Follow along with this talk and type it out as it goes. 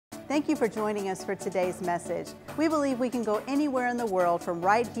Thank you for joining us for today's message. We believe we can go anywhere in the world from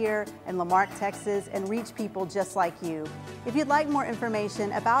right here in Lamarque, Texas, and reach people just like you. If you'd like more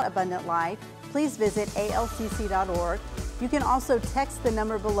information about Abundant Life, please visit ALCC.org. You can also text the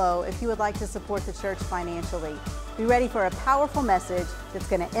number below if you would like to support the church financially. Be ready for a powerful message that's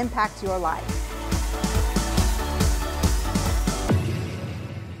going to impact your life.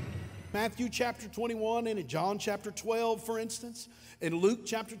 Matthew chapter 21 and in John chapter 12, for instance, in Luke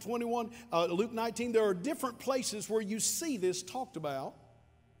chapter 21, Luke 19, there are different places where you see this talked about.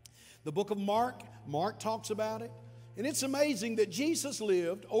 The book of Marque talks about it. And it's amazing that Jesus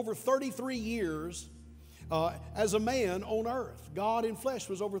lived over 33 years as a man on earth. God in flesh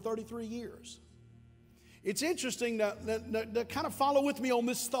was over 33 years. It's interesting to kind of follow with me on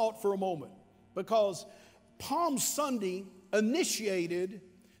this thought for a moment, because Palm Sunday initiated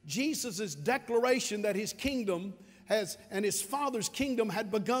Jesus' declaration that his kingdom and his Father's kingdom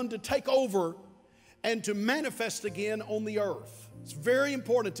had begun to take over and to manifest again on the earth. It's very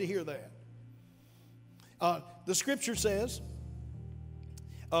important to hear that. The scripture says,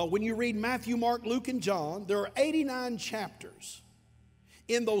 when you read Matthew, Mark, Luke, and John, there are 89 chapters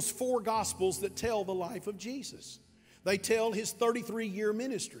in those four Gospels that tell the life of Jesus. They tell his 33-year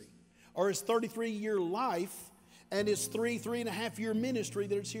ministry, or his 33-year life, and his three and a half year ministry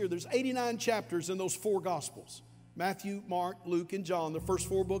that is here. There's 89 chapters in those four Gospels: Matthew, Mark, Luke, and John, the first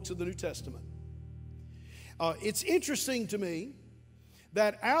four books of the New Testament. It's interesting to me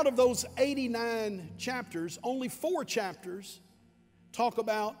that out of those 89 chapters, only 4 chapters talk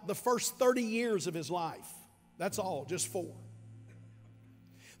about the first 30 years of his life. That's all, just 4.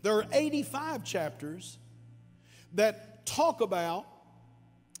 There are 85 chapters that talk about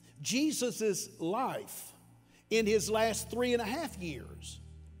Jesus' life in his last 3.5 years.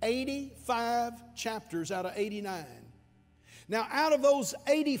 85 chapters out of 89. Now, out of those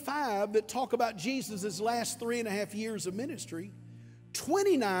 85 that talk about Jesus' last 3.5 years of ministry,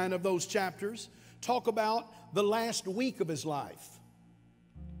 29 of those chapters talk about the last week of his life.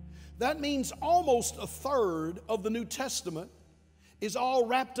 That means almost a third of the New Testament is all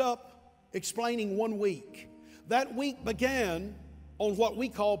wrapped up explaining 1 week. That week began on what we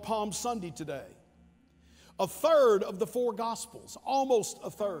call Palm Sunday today. A third of the 4 Gospels, almost a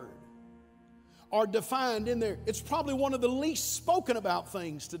third, are defined in there. It's probably one of the least spoken about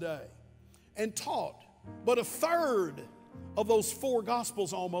things today and taught. But a third of those 4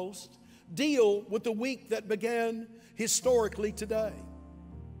 Gospels almost deal with the week that began historically today.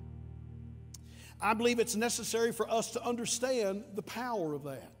 I believe it's necessary for us to understand the power of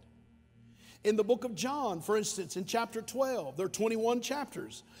that. In the book of John, for instance, in chapter 12, there are 21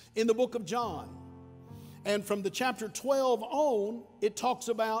 chapters in the book of John. And from the chapter 12 on, it talks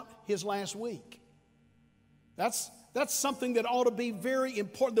about his last week. That's something that ought to be very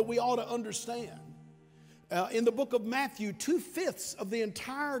important, that we ought to understand. In the book of Matthew, 2/5 of the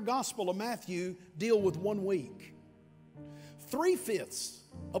entire Gospel of Matthew deal with 1 week. 3/5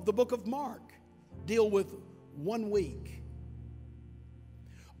 of the book of Mark deal with 1 week.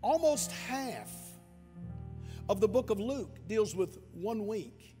 Almost half of the book of Luke deals with 1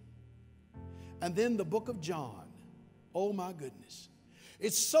 week. And then the book of John, oh my goodness.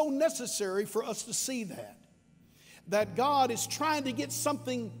 It's so necessary for us to see that God is trying to get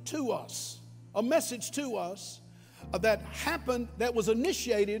something to us, a message to us that happened, that was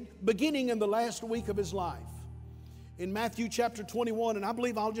initiated beginning in the last week of his life. In Matthew chapter 21, and I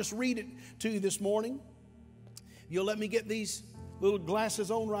believe I'll just read it to you this morning. You'll let me get these little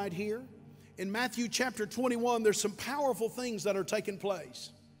glasses on right here. In Matthew chapter 21, there's some powerful things that are taking place.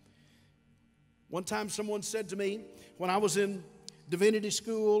 One time someone said to me, when I was in divinity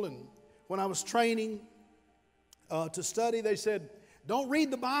school and when I was training to study, they said, "Don't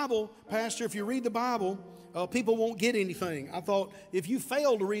read the Bible, Pastor. If you read the Bible, people won't get anything." I thought, if you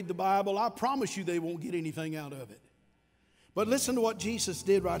fail to read the Bible, I promise you they won't get anything out of it. But listen to what Jesus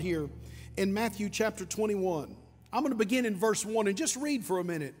did right here in Matthew chapter 21. I'm going to begin in verse 1 and just read for a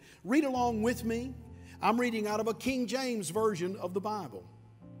minute. Read along with me. I'm reading out of a King James version of the Bible.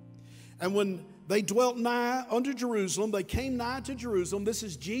 "And when they dwelt nigh unto Jerusalem," they came nigh to Jerusalem. This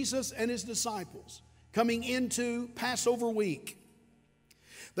is Jesus and his disciples coming into Passover week.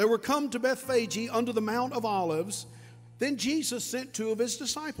 "They were come to Bethphage unto the Mount of Olives. Then Jesus sent 2 of his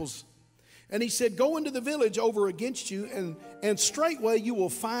disciples. And he said, Go into the village over against you, and straightway you will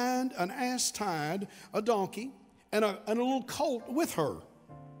find an ass tied, a donkey, and a little colt with her.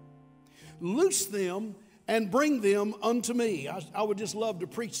 Loose them and bring them unto me." I would just love to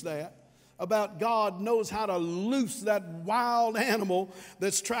preach that. about God knows how to loose that wild animal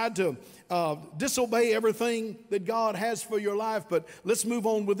that's tried to disobey everything that God has for your life. But let's move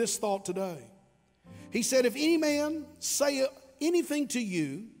on with this thought today. He said, if any man say anything to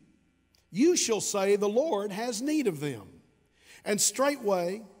you, you shall say, the Lord has need of them, and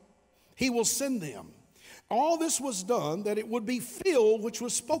straightway he will send them. All this was done that it would be filled, which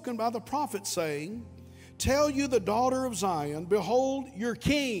was spoken by the prophet, saying, tell you the daughter of Zion, behold, your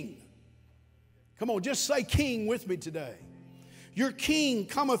king. Come on, just say king with me today. Your king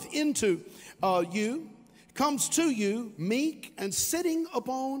cometh into you, comes to you, meek and sitting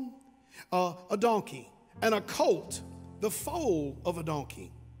upon a donkey, and a colt, the foal of a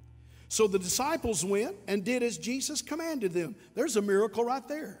donkey. So the disciples went and did as Jesus commanded them. There's a miracle right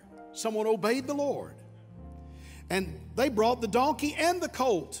there. Someone obeyed the Lord. And they brought the donkey and the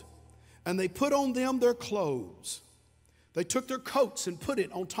colt, and they put on them their clothes. They took their coats and put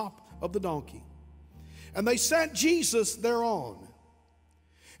it on top of the donkey. And they sat Jesus thereon.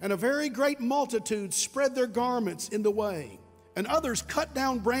 And a very great multitude spread their garments in the way, and others cut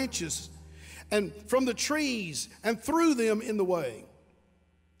down branches and from the trees and threw them in the way.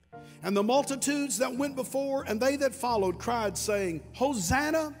 And the multitudes that went before and they that followed cried, saying,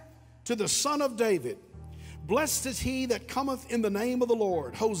 Hosanna to the Son of David. Blessed is he that cometh in the name of the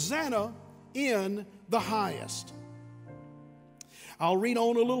Lord. Hosanna in the highest. I'll read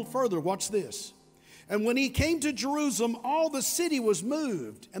on a little further. Watch this. And when he came to Jerusalem, all the city was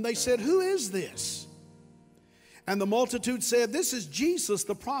moved. And they said, who is this? And the multitude said, this is Jesus,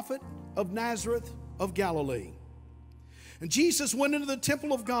 the prophet of Nazareth of Galilee. And Jesus went into the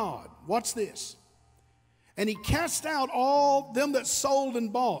temple of God. Watch this. And he cast out all them that sold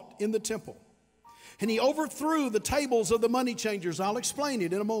and bought in the temple. And he overthrew the tables of the money changers. I'll explain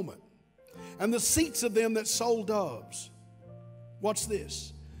it in a moment. And the seats of them that sold doves. Watch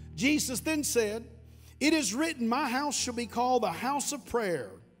this. Jesus then said, it is written, my house shall be called the house of prayer,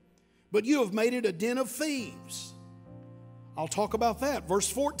 but you have made it a den of thieves. I'll talk about that. Verse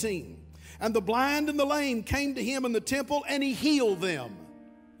 14. And the blind and the lame came to him in the temple, and he healed them.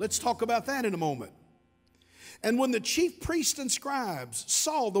 Let's talk about that in a moment. And when the chief priests and scribes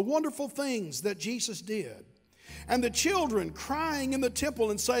saw the wonderful things that Jesus did, and the children crying in the temple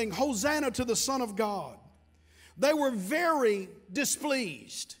and saying, Hosanna to the Son of God, they were very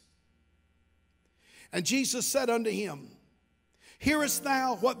displeased. And Jesus said unto him, hearest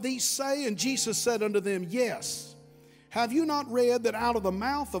thou what these say? And Jesus said unto them, yes. Have you not read that out of the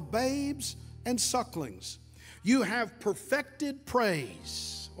mouth of babes and sucklings you have perfected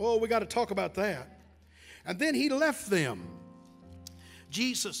praise? Oh, we got to talk about that. And then he left them.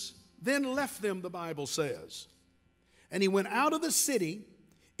 Jesus then left them, the Bible says. And he went out of the city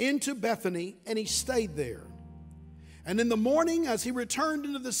into Bethany, and he stayed there. And in the morning, as he returned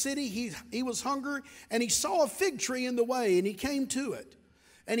into the city, he was hungry, and he saw a fig tree in the way, and he came to it.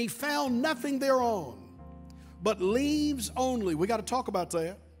 And he found nothing thereon, but leaves only. We got to talk about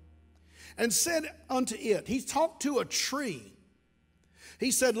that. And said unto it, he talked to a tree.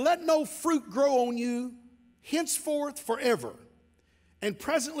 He said, let no fruit grow on you henceforth forever. And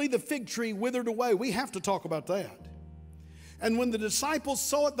presently the fig tree withered away. We have to talk about that. And when the disciples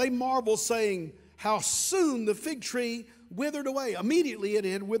saw it, they marveled, saying, how soon the fig tree withered away. Immediately it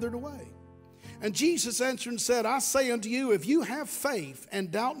had withered away. And Jesus answered and said, I say unto you, if you have faith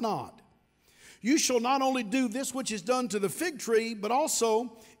and doubt not, you shall not only do this which is done to the fig tree, but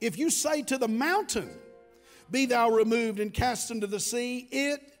also if you say to the mountain, be thou removed and cast into the sea,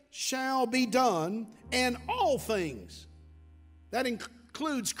 it shall be done. And all things, that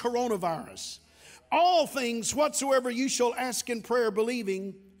includes coronavirus, all things whatsoever you shall ask in prayer,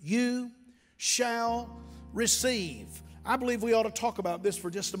 believing, you shall receive. I believe we ought to talk about this for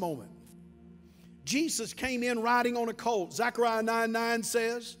just a moment. Jesus came in riding on a colt. Zechariah 9:9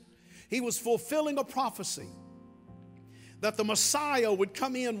 says he was fulfilling a prophecy that the Messiah would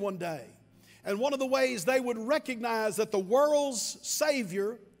come in one day. And one of the ways they would recognize that the world's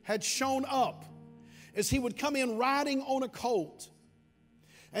Savior had shown up is he would come in riding on a colt.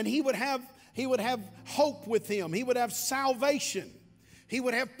 And he would have hope with him. He would have salvation. He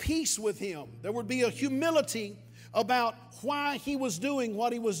would have peace with him. There would be a humility about why he was doing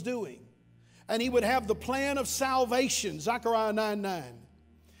what he was doing. And he would have the plan of salvation, Zechariah 9:9.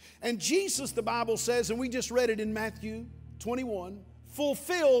 And Jesus, the Bible says, and we just read it in Matthew 21,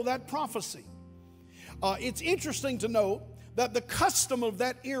 fulfill that prophecy. It's interesting to note that the custom of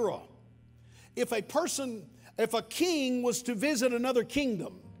that era, if a king was to visit another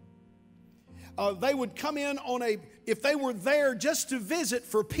kingdom, they would come in if they were there just to visit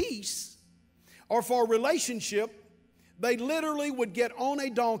for peace or for a relationship, they literally would get on a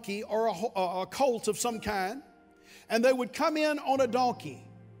donkey or a colt of some kind, and they would come in on a donkey.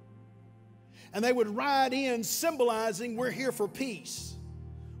 And they would ride in symbolizing we're here for peace.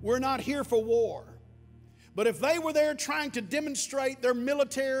 We're not here for war. But if they were there trying to demonstrate their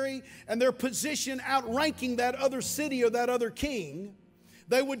military and their position outranking that other city or that other king,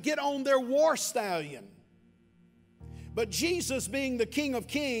 they would get on their war stallion. But Jesus, being the King of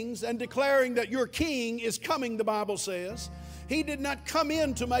Kings and declaring that your king is coming, the Bible says, he did not come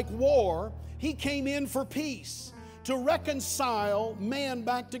in to make war. He came in for peace, to reconcile man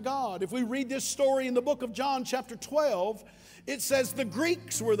back to God. If we read this story in the book of John chapter 12, it says the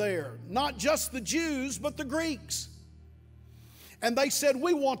Greeks were there, not just the Jews, but the Greeks. And they said,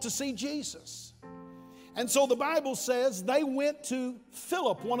 we want to see Jesus. And so the Bible says they went to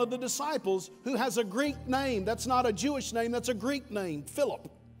Philip, one of the disciples, who has a Greek name. That's not a Jewish name, that's a Greek name, Philip.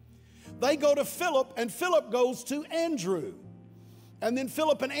 They go to Philip, and Philip goes to Andrew. And then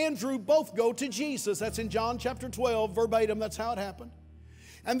Philip and Andrew both go to Jesus. That's in John chapter 12, verbatim, that's how it happened.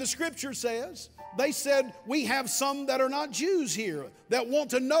 And the scripture says, they said, we have some that are not Jews here that want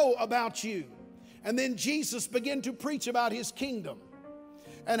to know about you. And then Jesus began to preach about his kingdom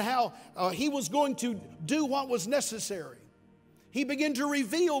and how he was going to do what was necessary. He began to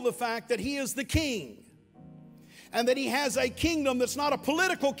reveal the fact that he is the king and that he has a kingdom that's not a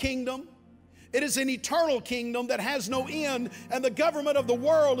political kingdom. It is an eternal kingdom that has no end, and the government of the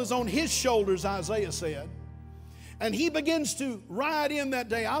world is on his shoulders, Isaiah said. And he begins to ride in that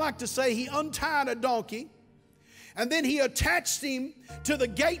day. I like to say he untied a donkey, and then he attached him to the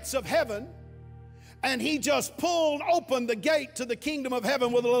gates of heaven, and he just pulled open the gate to the kingdom of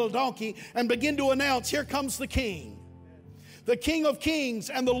heaven with a little donkey and began to announce, here comes the King of Kings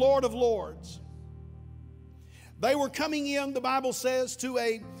and the Lord of Lords. They were coming in, the Bible says, to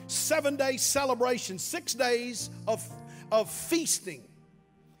a 7-day celebration, 6 days of feasting.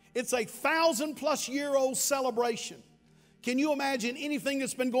 It's a 1,000-plus-year-old celebration. Can you imagine anything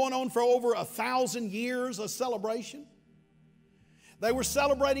that's been going on for over 1,000 years, a celebration? They were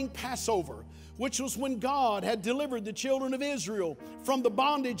celebrating Passover, which was when God had delivered the children of Israel from the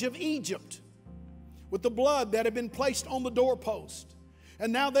bondage of Egypt with the blood that had been placed on the doorpost.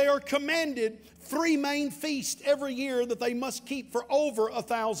 And now they are commanded 3 main feasts every year that they must keep for over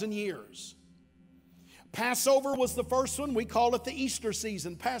 1,000 years. Passover was the first one. We call it the Easter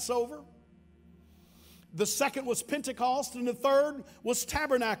season, Passover. The second was Pentecost, and the third was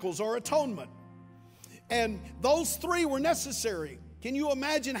Tabernacles or Atonement. And those 3 were necessary. Can you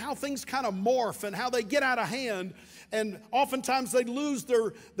imagine how things kind of morph and how they get out of hand? And oftentimes they lose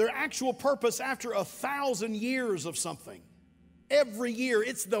their actual purpose after 1,000 years of something. Every year,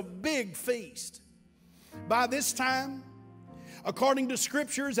 it's the big feast. By this time, according to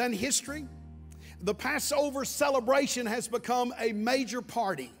scriptures and history, the Passover celebration has become a major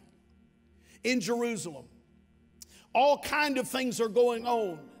party in Jerusalem. All kinds of things are going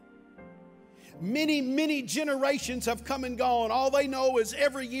on. Many, many generations have come and gone. All they know is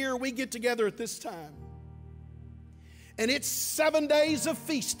every year we get together at this time. And it's 7 days of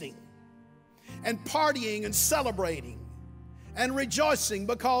feasting and partying and celebrating and rejoicing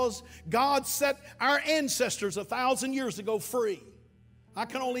because God set our ancestors 1,000 years ago free. I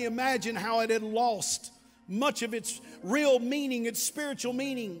can only imagine how it had lost much of its real meaning, its spiritual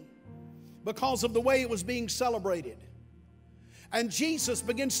meaning, because of the way it was being celebrated. And Jesus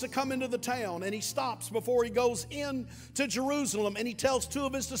begins to come into the town, and he stops before he goes into Jerusalem, and he tells 2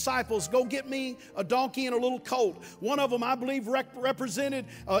 of his disciples, go get me a donkey and a little colt. One of them, I believe, represented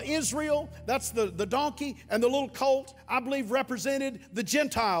Israel. That's the donkey. And the little colt, I believe, represented the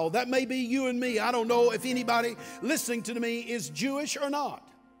Gentile. That may be you and me. I don't know if anybody listening to me is Jewish or not.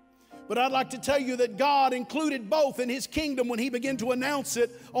 But I'd like to tell you that God included both in his kingdom when he began to announce it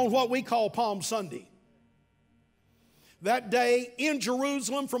on what we call Palm Sunday. That day in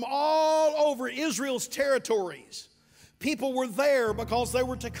Jerusalem, from all over Israel's territories, people were there because they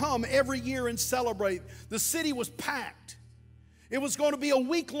were to come every year and celebrate. The city was packed. It was going to be a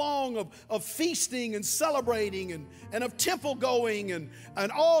week long of feasting and celebrating and of temple going and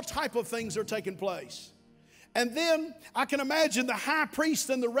all type of things are taking place. And then I can imagine the high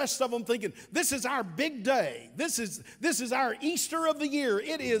priest and the rest of them thinking, this is our big day. This is our Easter of the year.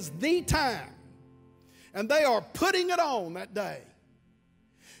 It is the time. And they are putting it on that day.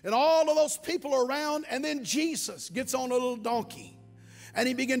 And all of those people are around, and then Jesus gets on a little donkey, and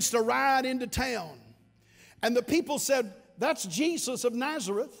he begins to ride into town. And the people said, that's Jesus of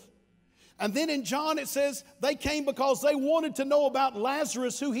Nazareth. And then in John it says they came because they wanted to know about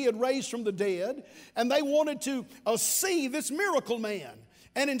Lazarus, who he had raised from the dead, and they wanted to see this miracle man.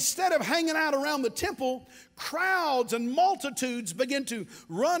 And instead of hanging out around the temple, crowds and multitudes begin to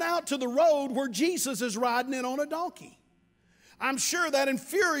run out to the road where Jesus is riding in on a donkey. I'm sure that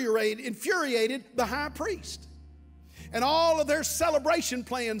infuriated the high priest. And all of their celebration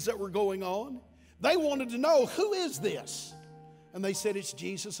plans that were going on, they wanted to know, who is this? And they said, it's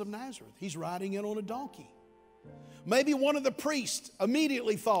Jesus of Nazareth. He's riding in on a donkey. Maybe one of the priests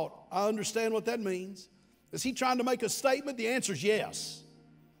immediately thought, I understand what that means. Is he trying to make a statement? The answer is yes.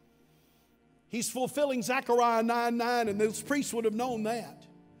 He's fulfilling Zechariah 9:9, and those priests would have known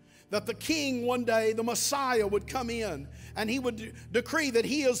that the king one day, the Messiah, would come in and he would decree that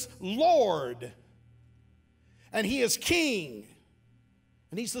he is Lord and he is king.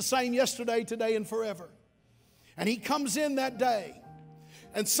 And he's the same yesterday, today, and forever. And he comes in that day.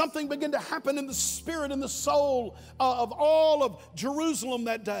 And something began to happen in the spirit and the soul of all of Jerusalem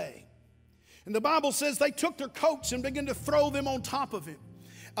that day. And the Bible says they took their coats and began to throw them on top of him.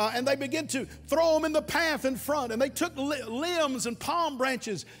 And they began to throw them in the path in front. And they took limbs and palm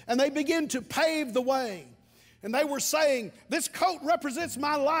branches and they began to pave the way. And they were saying, this coat represents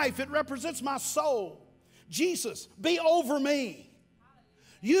my life. It represents my soul. Jesus, be over me.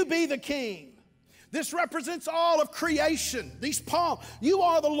 You be the king. This represents all of creation. These palms, you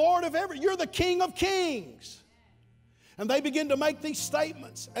are the Lord of everything. You're the King of kings. And they begin to make these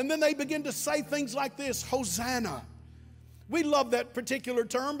statements. And then they begin to say things like this, Hosanna. We love that particular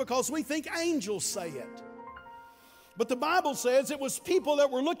term because we think angels say it. But the Bible says it was people that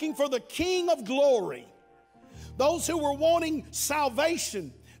were looking for the King of glory. Those who were wanting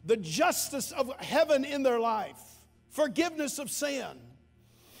salvation, the justice of heaven in their life, forgiveness of sin.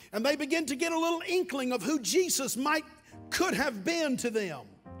 And they begin to get a little inkling of who Jesus could have been to them.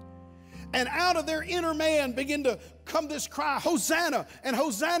 And out of their inner man begin to come this cry, Hosanna. And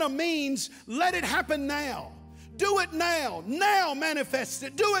Hosanna means, let it happen now. Do it now. Now manifest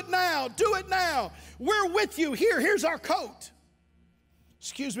it. Do it now. Do it now. We're with you. Here's our coat.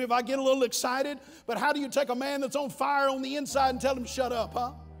 Excuse me if I get a little excited, but how do you take a man that's on fire on the inside and tell him shut up,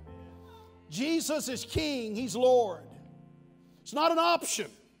 huh? Jesus is King. He's Lord. It's not an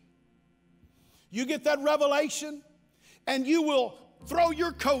option. You get that revelation and you will throw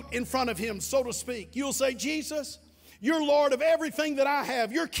your coat in front of him, so to speak. You'll say, Jesus, you're Lord of everything that I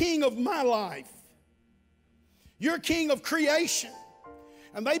have. You're King of my life. You're King of creation.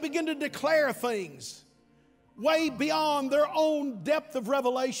 And they begin to declare things way beyond their own depth of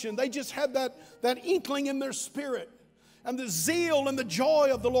revelation. They just had that inkling in their spirit. And the zeal and the joy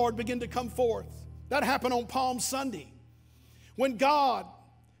of the Lord begin to come forth. That happened on Palm Sunday, when God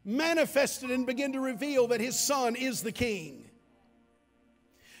manifested and began to reveal that his Son is the King.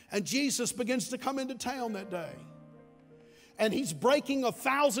 And Jesus begins to come into town that day. And he's breaking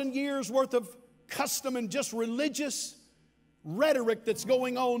 1,000 years worth of custom and just religious rhetoric that's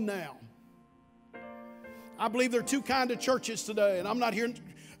going on now. I believe there are two kinds of churches today, and I'm not here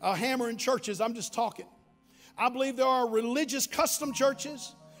hammering churches, I'm just talking. I believe there are religious custom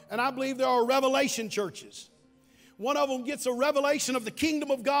churches, and I believe there are revelation churches. One of them gets a revelation of the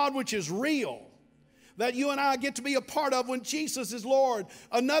kingdom of God, which is real, that you and I get to be a part of when Jesus is Lord.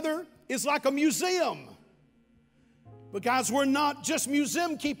 Another is like a museum. But guys, we're not just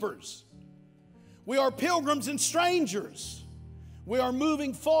museum keepers. We are pilgrims and strangers. We are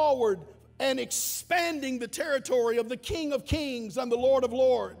moving forward and expanding the territory of the King of Kings and the Lord of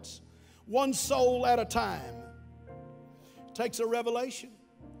Lords, one soul at a time. It takes a revelation.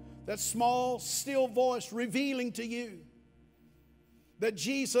 That small, still voice revealing to you that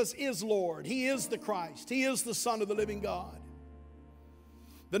Jesus is Lord. He is the Christ. He is the Son of the living God.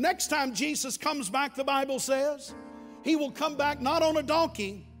 The next time Jesus comes back, the Bible says, he will come back not on a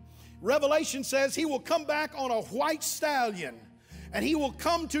donkey. Revelation says he will come back on a white stallion. And he will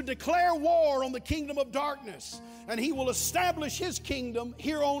come to declare war on the kingdom of darkness. And he will establish his kingdom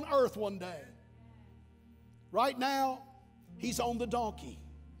here on earth one day. Right now, he's on the donkey.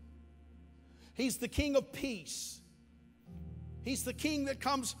 He's the King of peace. He's the King that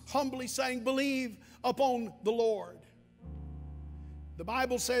comes humbly saying, believe upon the Lord. The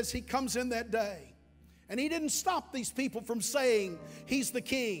Bible says he comes in that day. And he didn't stop these people from saying he's the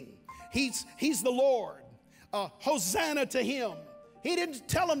King. He's the Lord. Hosanna to him. He didn't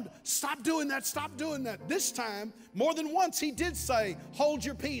tell them, stop doing that, stop doing that. This time, more than once, he did say, hold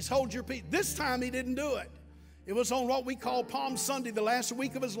your peace, hold your peace. This time, he didn't do it. It was on what we call Palm Sunday, the last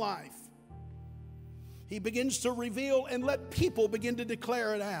week of his life. He begins to reveal and let people begin to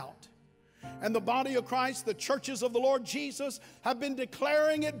declare it out. And the body of Christ, the churches of the Lord Jesus, have been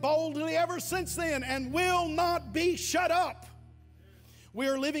declaring it boldly ever since then and will not be shut up. We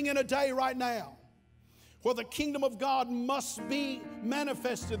are living in a day right now where the kingdom of God must be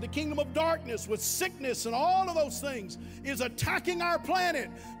manifested. The kingdom of darkness with sickness and all of those things is attacking our planet.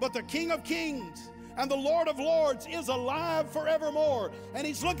 But the King of Kings and the Lord of Lords is alive forevermore. And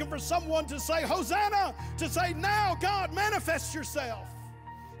He's looking for someone to say, Hosanna, to say, now God, manifest yourself.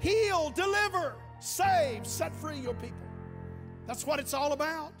 Heal, deliver, save, set free your people. That's what it's all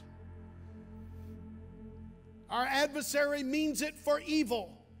about. Our adversary means it for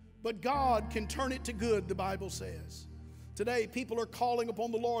evil, but God can turn it to good, the Bible says. Today, people are calling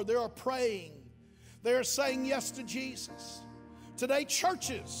upon the Lord. They are praying. They are saying yes to Jesus. Today,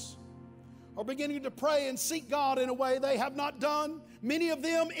 churches are beginning to pray and seek God in a way they have not done, many of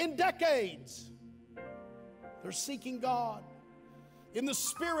them in decades. They're seeking God. In the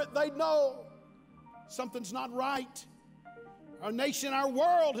spirit, they know something's not right. Our nation, our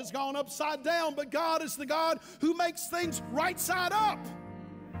world has gone upside down, but God is the God who makes things right side up.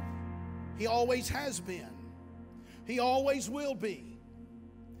 He always has been. He always will be.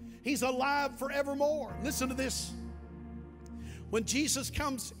 He's alive forevermore. Listen to this. When Jesus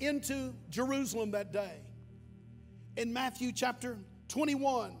comes into Jerusalem that day, in Matthew chapter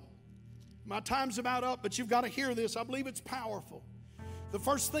 21, my time's about up, but you've got to hear this. I believe it's powerful. The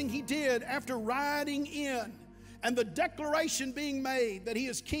first thing He did after riding in and the declaration being made that He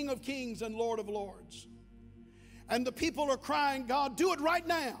is King of Kings and Lord of Lords, and the people are crying, God, do it right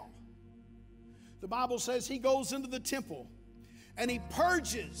now. The Bible says He goes into the temple and He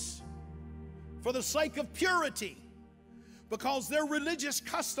purges for the sake of purity, because their religious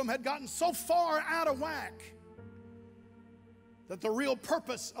custom had gotten so far out of whack that the real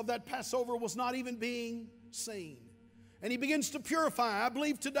purpose of that Passover was not even being seen. And He begins to purify. I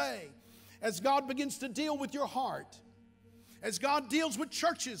believe today, as God begins to deal with your heart, as God deals with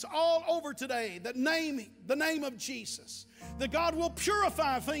churches all over today that name the name of Jesus, that God will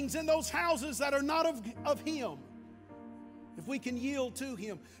purify things in those houses that are not of Him, if we can yield to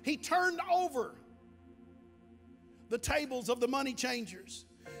Him. He turned over the tables of the money changers.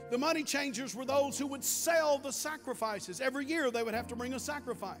 The money changers were those who would sell the sacrifices. Every year they would have to bring a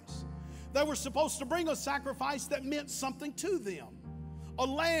sacrifice. They were supposed to bring a sacrifice that meant something to them. A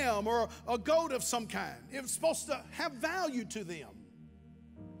lamb or a goat of some kind. It was supposed to have value to them.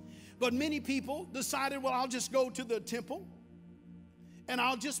 But many people decided, well, I'll just go to the temple and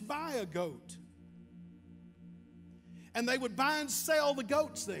I'll just buy a goat. And they would buy and sell the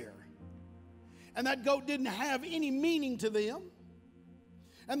goats there. And that goat didn't have any meaning to them.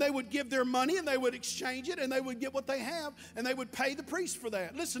 And they would give their money and they would exchange it and they would get what they have and they would pay the priest for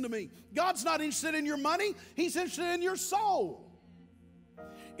that. Listen to me. God's not interested in your money. He's interested in your soul.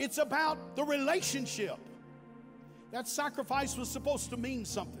 It's about the relationship. That sacrifice was supposed to mean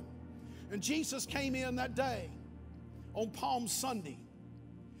something. And Jesus came in that day on Palm Sunday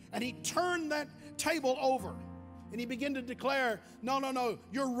and He turned that table over and He began to declare, no,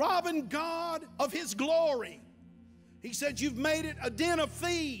 you're robbing God of His glory. He said, you've made it a den of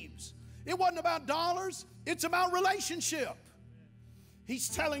thieves. It wasn't about dollars. It's about relationship. He's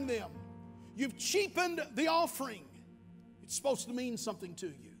telling them, you've cheapened the offering. It's supposed to mean something to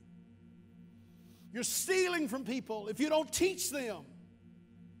you. You're stealing from people if you don't teach them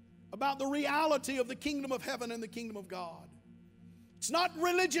about the reality of the kingdom of heaven and the kingdom of God. It's not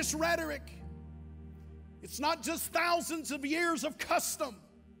religious rhetoric. It's not just thousands of years of custom.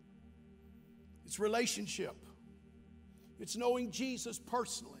 It's relationship. It's knowing Jesus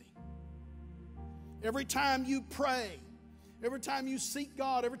personally. Every time you pray, every time you seek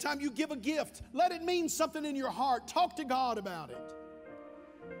God, every time you give a gift, let it mean something in your heart. Talk to God about it.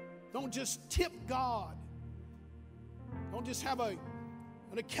 Don't just tip God. Don't just have an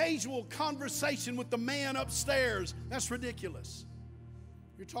occasional conversation with the man upstairs. That's ridiculous.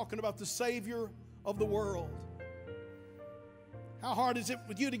 You're talking about the Savior of the world. How hard is it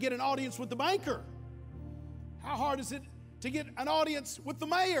with you to get an audience with the banker? How hard is it to get an audience with the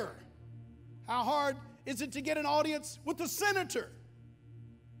mayor? How hard is it to get an audience with the senator?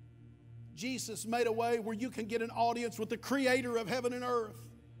 Jesus made a way where you can get an audience with the creator of heaven and earth.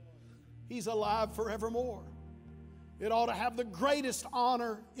 He's alive forevermore. It ought to have the greatest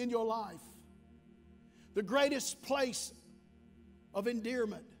honor in your life, the greatest place of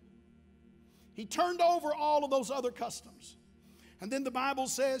endearment. He turned over all of those other customs. And then the Bible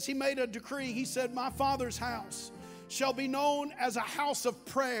says He made a decree. He said, my Father's house shall be known as a house of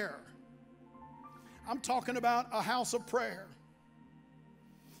prayer. I'm talking about a house of prayer.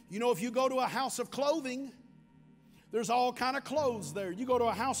 You know, if you go to a house of clothing, there's all kind of clothes there. You go to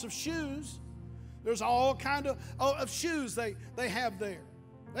a house of shoes, there's all kind of shoes they have there.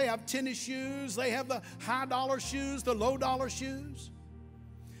 They have tennis shoes, they have the high dollar shoes, the low dollar shoes.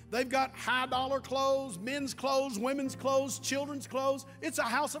 They've got high dollar clothes, men's clothes, women's clothes, children's clothes. It's a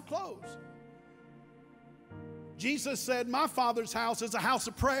house of clothes. Jesus said, my Father's house is a house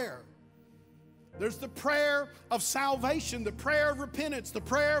of prayer. There's the prayer of salvation, the prayer of repentance, the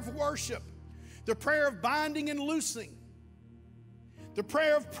prayer of worship, the prayer of binding and loosing, the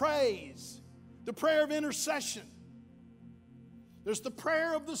prayer of praise, the prayer of intercession. There's the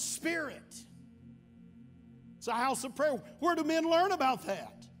prayer of the Spirit. It's a house of prayer. Where do men learn about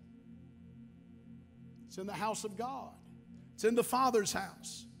that? It's in the house of God. It's in the Father's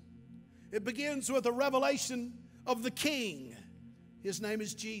house. It begins with a revelation of the King. His name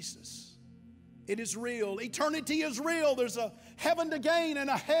is Jesus. It is real. Eternity is real. There's a heaven to gain and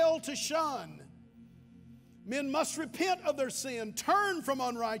a hell to shun. Men must repent of their sin, turn from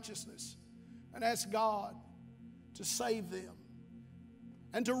unrighteousness, and ask God to save them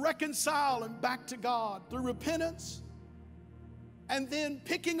and to reconcile them back to God through repentance and then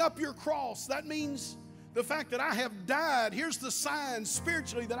picking up your cross. That means the fact that I have died. Here's the sign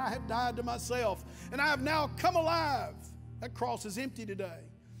spiritually that I have died to myself and I have now come alive. That cross is empty today.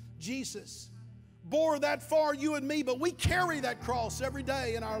 Jesus bore that for you and me, but we carry that cross every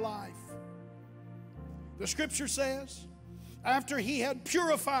day in our life. The scripture says, after he had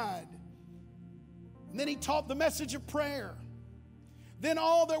purified, and then he taught the message of prayer. Then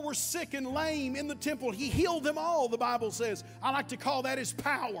all that were sick and lame in the temple, he healed them all, the Bible says. I like to call that his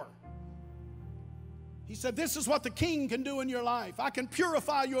power. He said, this is what the King can do in your life. I can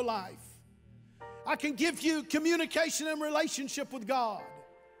purify your life. I can give you communication and relationship with God.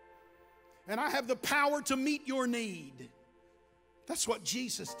 And I have the power to meet your need. That's what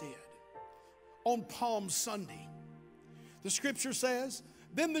Jesus did on Palm Sunday. The scripture says,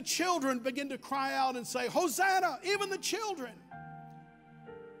 then the children begin to cry out and say, Hosanna, even the children.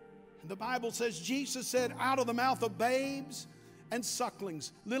 And the Bible says, Jesus said, out of the mouth of babes and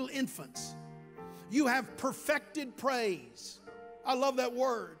sucklings, little infants, you have perfected praise. I love that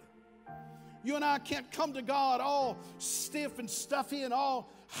word. You and I can't come to God all stiff and stuffy and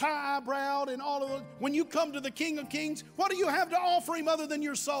all high-browed and all of those. When you come to the King of Kings, what do you have to offer him other than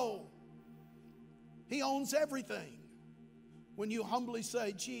your soul? He owns everything. When you humbly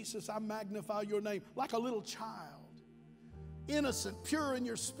say, Jesus, I magnify your name, like a little child, innocent, pure in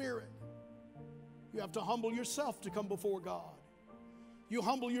your spirit, you have to humble yourself to come before God. You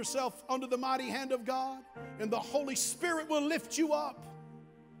humble yourself under the mighty hand of God, and the Holy Spirit will lift you up.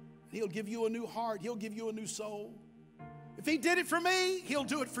 He'll give you a new heart. He'll give you a new soul. If he did it for me, he'll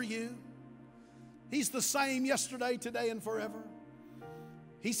do it for you. He's the same yesterday, today, and forever.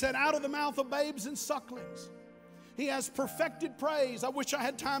 He said, out of the mouth of babes and sucklings, he has perfected praise. I wish I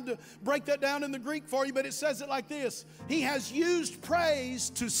had time to break that down in the Greek for you, but it says it like this. He has used praise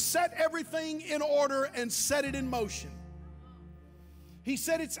to set everything in order and set it in motion. He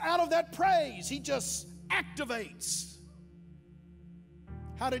said it's out of that praise he just activates.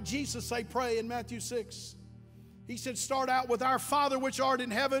 How did Jesus say pray in Matthew 6? He said, start out with our Father which art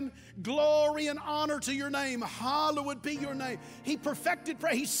in heaven, glory and honor to your name, hallowed be your name. He perfected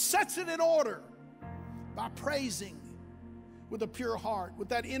prayer. He sets it in order by praising with a pure heart, with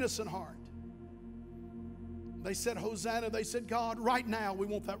that innocent heart. They said, Hosanna. They said, God, right now we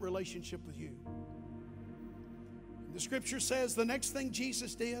want that relationship with you. The scripture says the next thing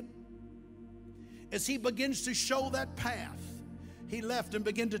Jesus did is he begins to show that path. He left and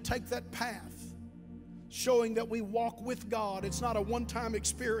began to take that path, showing that we walk with God. It's not a one-time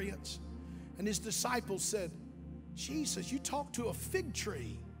experience. And his disciples said, Jesus, you talked to a fig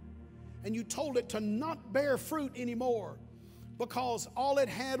tree and you told it to not bear fruit anymore because all it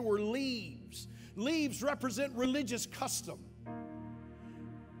had were leaves. Leaves represent religious custom.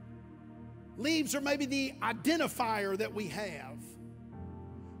 Leaves are maybe the identifier that we have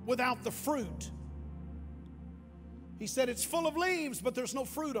without the fruit. He said it's full of leaves, but there's no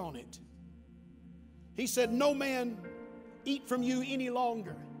fruit on it. He said, no man eat from you any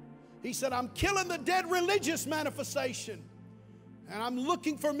longer. He said, I'm killing the dead religious manifestation. And I'm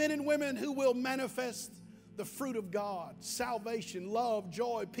looking for men and women who will manifest the fruit of God. Salvation, love,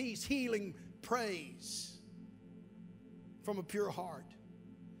 joy, peace, healing, praise from a pure heart.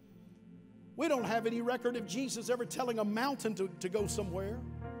 We don't have any record of Jesus ever telling a mountain to go somewhere.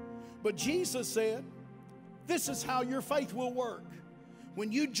 But Jesus said, this is how your faith will work.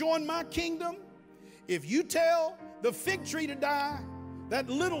 When you join my kingdom, if you tell the fig tree to die, that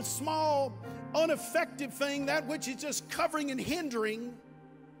little small ineffective thing, that which is just covering and hindering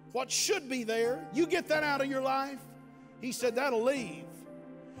what should be there, you get that out of your life. He said that'll leave.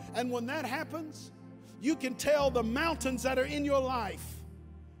 And when that happens, you can tell the mountains that are in your life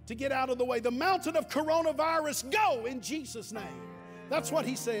to get out of the way. The mountain of coronavirus, go in Jesus' name. That's what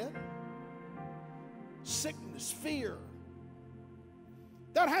he said. Sickness, fear.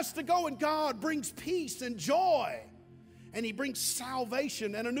 That has to go, and God brings peace and joy, and he brings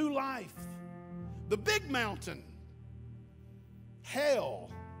salvation and a new life. The big mountain, hell,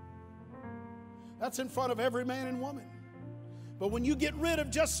 that's in front of every man and woman. But when you get rid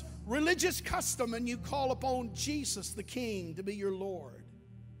of just religious custom and you call upon Jesus the King to be your Lord,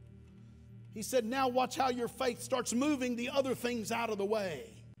 he said, now watch how your faith starts moving the other things out of the way.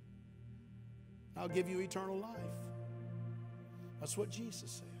 I'll give you eternal life. That's what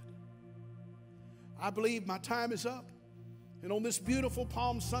Jesus said. I believe my time is up. And on this beautiful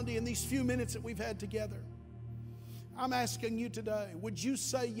Palm Sunday, in these few minutes that we've had together, I'm asking you today, would you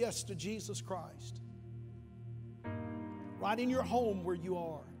say yes to Jesus Christ? Right in your home where you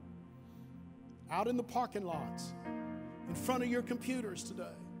are, out in the parking lots, in front of your computers today.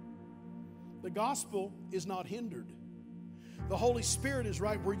 The gospel is not hindered. The Holy Spirit is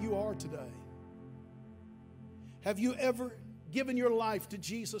right where you are today. Have you ever given your life to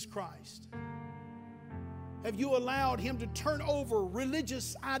Jesus Christ? Have you allowed him to turn over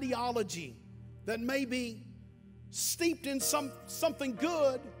religious ideology that may be steeped in something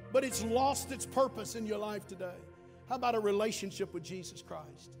good, but it's lost its purpose in your life today? How about a relationship with Jesus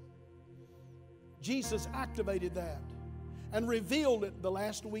Christ? Jesus activated that and revealed it the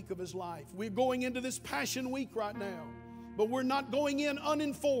last week of his life. We're going into this Passion Week right now, but we're not going in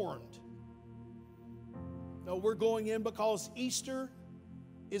uninformed. No, we're going in because Easter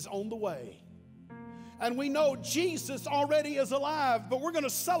is on the way. And we know Jesus already is alive, but we're going to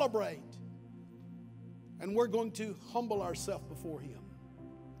celebrate. And we're going to humble ourselves before him.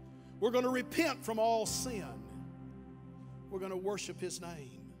 We're going to repent from all sin. We're going to worship his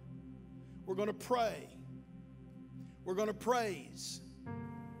name. We're going to pray. We're going to praise.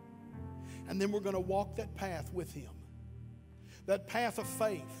 And then we're going to walk that path with him. That path of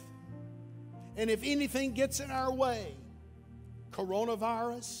faith. And if anything gets in our way,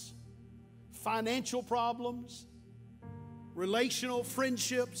 coronavirus, financial problems, relational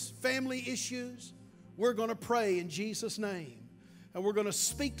friendships, family issues, we're going to pray in Jesus' name. And we're going to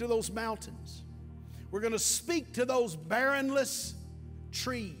speak to those mountains. We're going to speak to those barrenless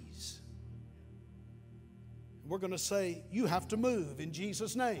trees. We're going to say, you have to move in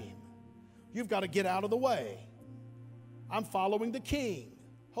Jesus' name. You've got to get out of the way. I'm following the King.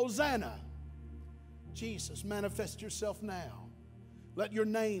 Hosanna. Jesus, manifest yourself now. Let your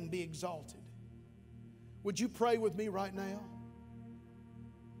name be exalted. Would you pray with me right now?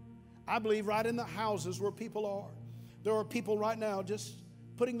 I believe right in the houses where people are, there are people right now just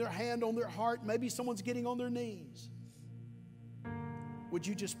putting their hand on their heart. Maybe someone's getting on their knees. Would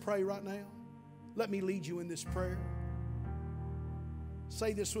you just pray right now? Let me lead you in this prayer.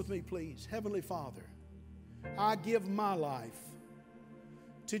 Say this with me, please. Heavenly Father, I give my life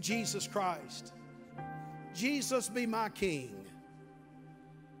to Jesus Christ. Jesus, be my King.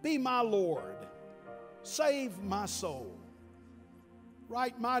 Be my Lord. Save my soul.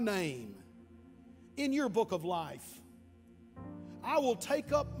 Write my name in your book of life. I will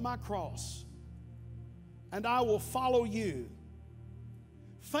take up my cross and I will follow you.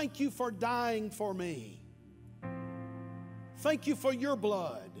 Thank you for dying for me. Thank you for your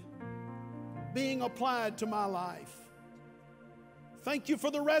blood being applied to my life. Thank you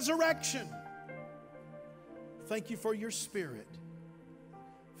for the resurrection. Thank you for your Spirit.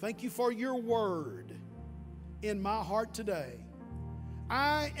 Thank you for your word in my heart today.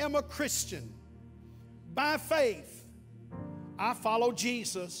 I am a Christian. By faith, I follow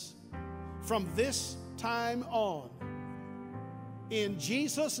Jesus from this time on. In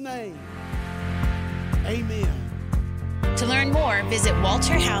Jesus' name, amen. To learn more, visit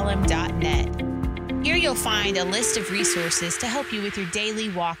walterhallam.net. Here you'll find a list of resources to help you with your daily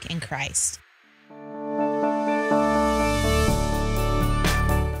walk in Christ.